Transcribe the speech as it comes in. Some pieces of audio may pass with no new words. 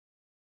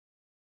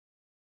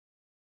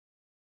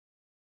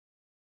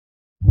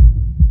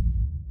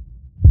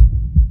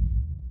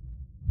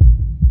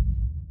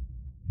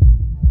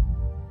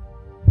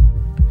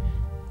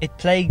It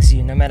plagues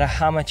you no matter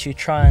how much you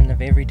try and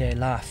live everyday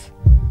life.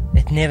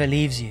 It never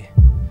leaves you.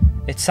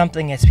 It's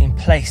something that's been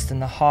placed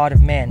in the heart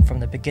of man from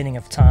the beginning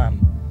of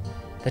time.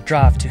 The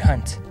drive to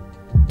hunt,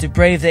 to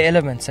brave the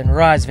elements and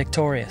rise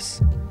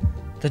victorious.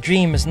 The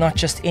dream is not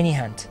just any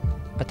hunt,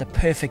 but the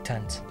perfect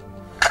hunt.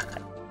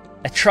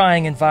 A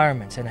trying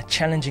environment and a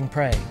challenging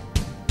prey.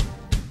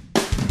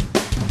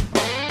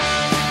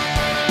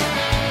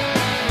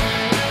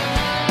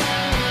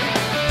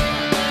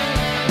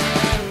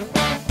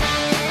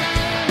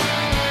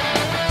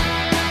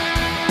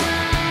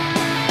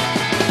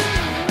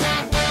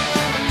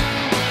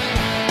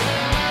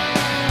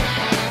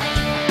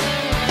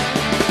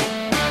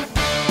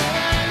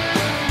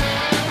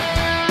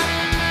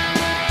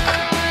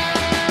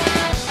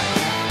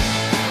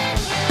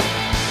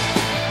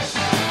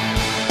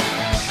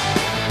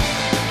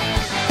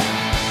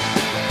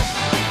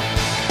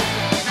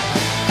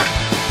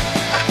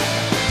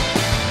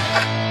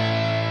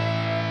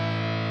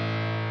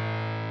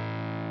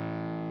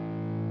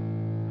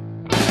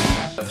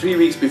 Three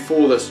weeks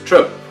before this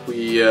trip,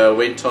 we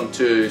went on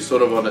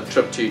a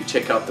trip to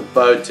check out the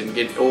boat and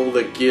get all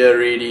the gear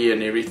ready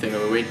and everything,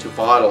 and we went to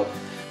Vital.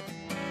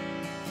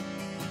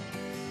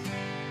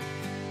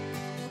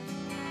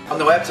 On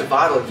the way up to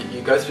Vital, you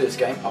go through this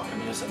game park. I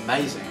mean, it's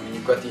amazing. I mean,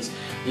 you've got these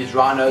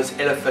rhinos,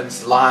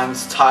 elephants,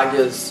 lions,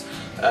 tigers,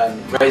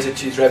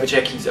 razor-toothed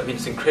rabbit-jackies. I mean,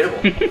 it's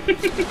incredible.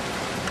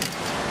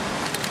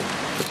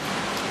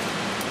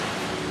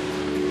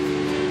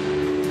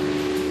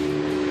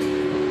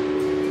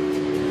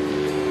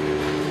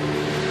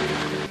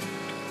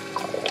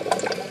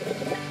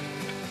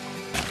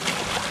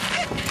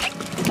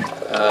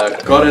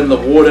 Got in the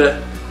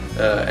water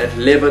at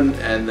 11,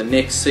 and the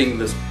next thing,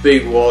 this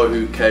big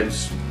wahoo came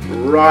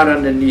right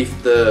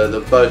underneath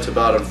the boat,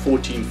 about on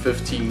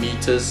 14-15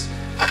 meters.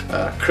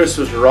 Chris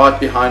was right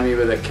behind me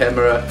with a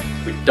camera.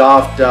 We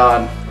dived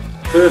down,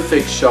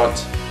 perfect shot,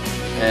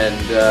 and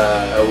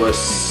it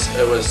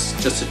was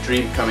just a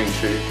dream coming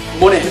true.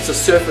 Morne hits the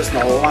surface and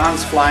the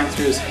line's flying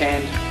through his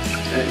hand.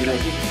 You know,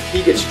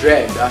 he gets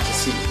dragged out to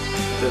sea.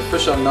 The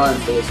fish are known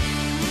for this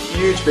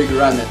huge big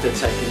run that they're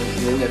taking,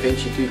 and then they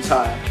eventually do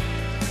tire.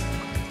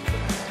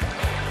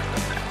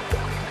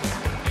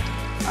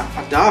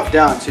 I dive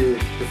down to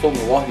film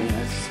the wahoo,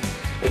 and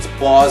its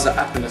bars are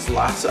up and its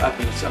lights are up,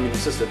 and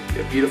it's just a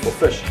beautiful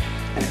fish.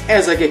 And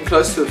as I get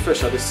close to the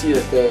fish, I just see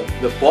that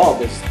the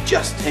barb is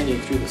just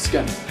hanging through the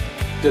skin.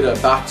 Did a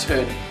about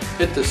turn,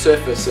 hit the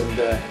surface, and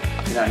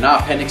you know, now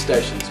panic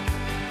stations.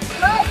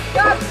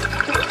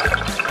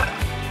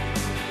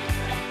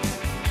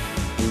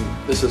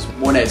 This is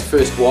Morne's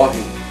first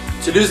wahoo.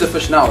 To lose the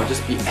fish now would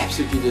just be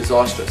absolutely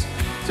disastrous.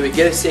 So we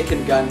get a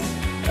second gun.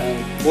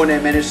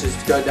 Morne manages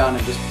to go down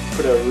and just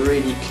put a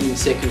really clean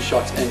second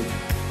shot in,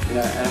 you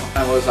know,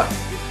 and it was like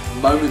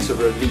moments of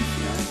relief,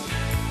 you know.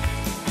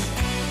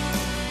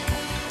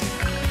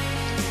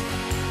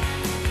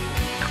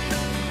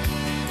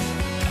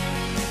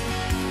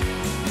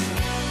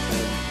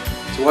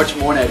 To watch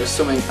Morne just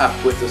swimming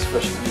up with this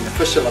fish, I mean, the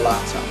fish of a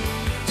lifetime.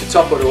 To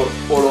top it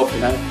all off, you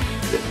know,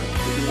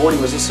 the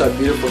morning was just so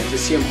beautiful, and to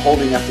see him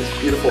holding up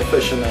this beautiful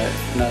fish in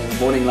the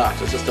morning light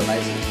was just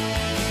amazing.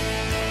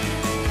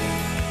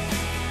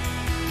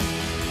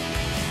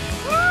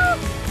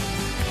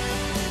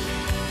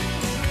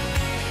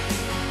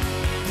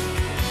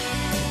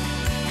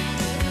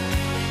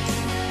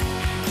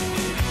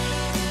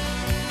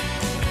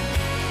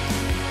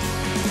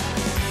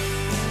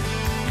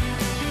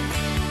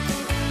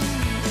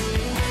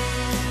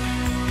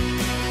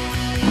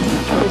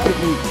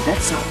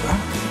 That's up, bro.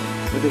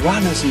 With the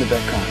rhinos in the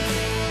background.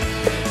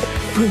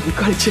 Bro, you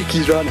gotta check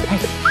his rhino.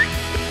 Hey.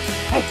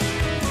 Hey.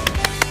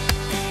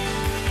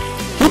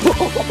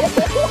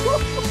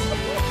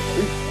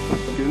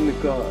 Get in the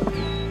car.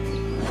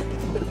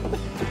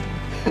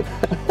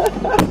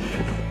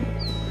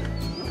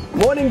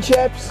 Morning,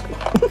 chaps.